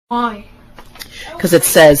Why? Because it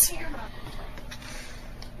says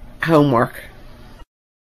homework.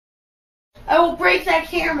 I will break that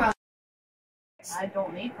camera. I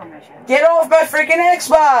don't need permission. Get off my freaking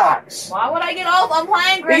Xbox! Why would I get off? I'm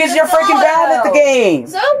playing Grand Because you're freaking bad at the game!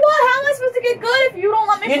 So what? How am I supposed to get good if you don't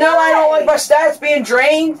let me play? You know I don't like my stats being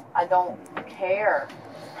drained? I don't care.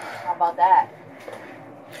 How about that?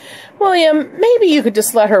 William, maybe you could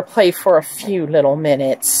just let her play for a few little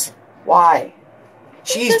minutes. Why?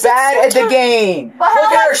 She's bad at the game. But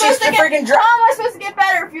Look at her, she's freaking how am I supposed to get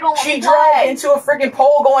better if you don't let me play? She drove into a freaking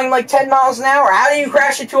pole going like 10 miles an hour. How do you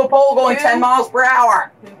crash into a pole going 10 miles per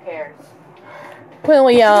hour? Who cares?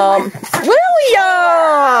 William! William!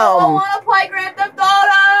 I want to play Grand Theft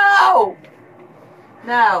Auto!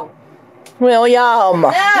 No. William!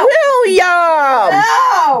 No! William!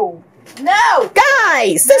 No! No!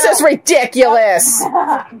 Guys, this is ridiculous!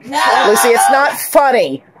 No! Lucy, it's not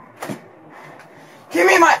funny. Give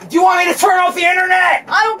me my... Do you want me to turn off the internet?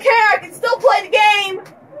 I don't care. I can still play the game.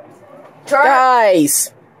 Jerk.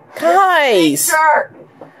 Guys. Jerk.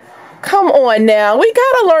 Come on now. We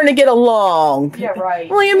gotta learn to get along. Yeah, right.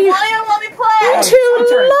 William, Why don't let me play? you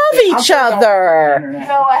two love each other.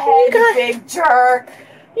 Go ahead, you big jerk.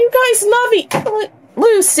 You guys love each...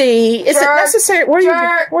 Lucy, is it necessary? Where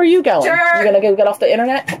are you going? Jerk. You're gonna go get off the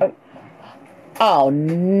internet? Oh,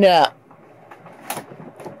 no.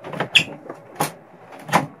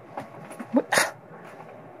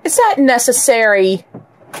 Is that necessary?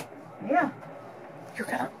 Yeah.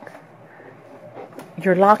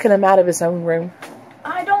 You're locking him out of his own room?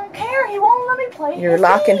 I don't care. He won't let me play. You're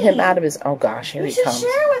locking him out of his... Oh, gosh, here he comes. You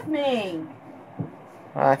should share with me.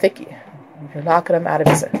 I think you're locking him out of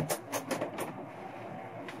his...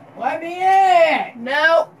 Let me in!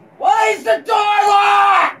 No. Why is the door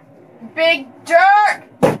locked? Big jerk.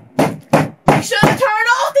 You should have turned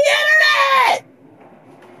off the internet.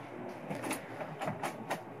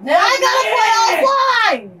 Now I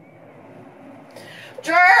gotta play offline!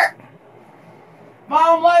 Jerk!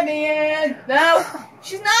 Mom, let me in! No!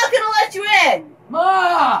 She's not gonna let you in!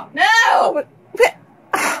 Mom! No!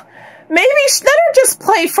 Maybe let her just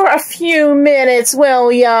play for a few minutes,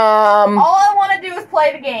 William. All I want to do is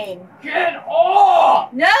play the game. Get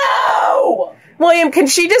off! No! William, can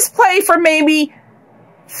she just play for maybe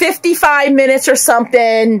 55 minutes or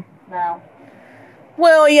something? No.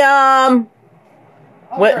 William!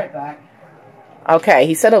 I'll be right back. Okay,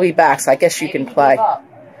 he said he'll be back, so I guess you can play.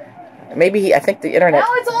 Maybe I think the internet...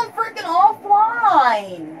 Now it's on freaking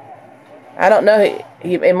offline! I don't know,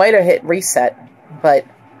 it might have hit reset, but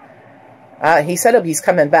he said he's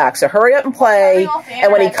coming back, so hurry up and play,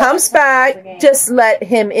 and when he comes back, just let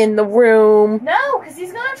him in the room. No, because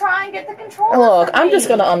he's going to try and get the controller. Look, I'm just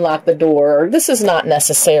going to unlock the door. This is not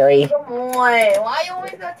necessary. Come on, why you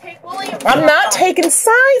always got to take William? I'm not taking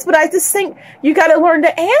sides, but I just think you got to learn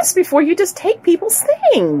to ask before you just take people's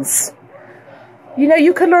things. You know,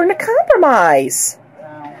 you could learn to compromise.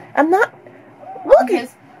 No. I'm not... Look,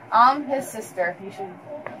 I'm his sister. You should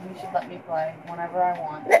let me play whenever I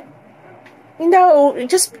want. You know,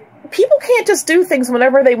 just... People can't just do things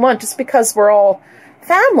whenever they want just because we're all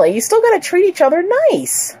family. You still got to treat each other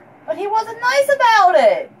nice. But he wasn't nice about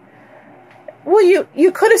it. Well,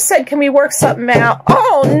 you could have said, can we work something out?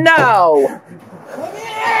 Oh, no!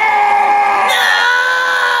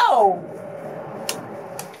 No!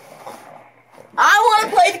 I want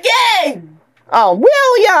to play the game! Oh,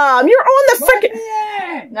 William! You're on the freaking...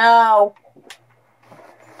 No.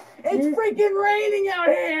 It's freaking raining out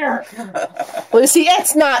here! Lucy,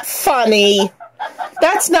 that's not funny.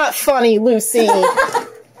 That's not funny, Lucy.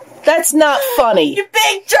 That's not funny. You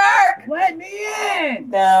big jerk! Let me in!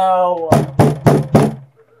 No.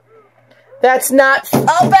 That's not...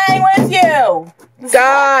 I'll bang with you!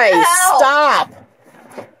 Guys, stop.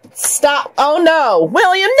 Stop. Oh, no.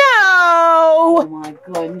 William, no! Oh, my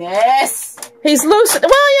goodness. He's loose.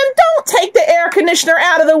 William, don't take the air conditioner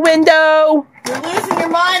out of the window. You're losing your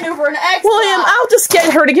mind over an Xbox. William, I'll just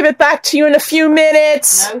get her to give it back to you in a few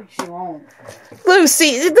minutes. No, she won't.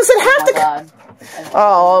 Lucy, does it have to... God.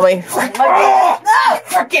 Oh, my... No,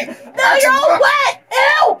 freaking... No, you're all wet!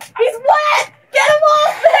 Ew! He's wet! Get him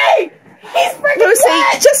off me! He's freaking Lucy,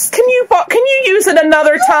 wet! just... Can you use it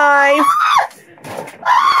another time?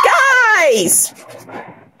 Guys!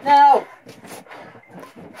 No.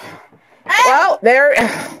 Well, there...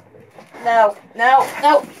 No.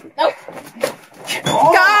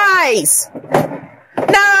 Guys!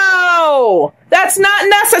 No! That's not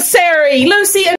necessary! Lucy...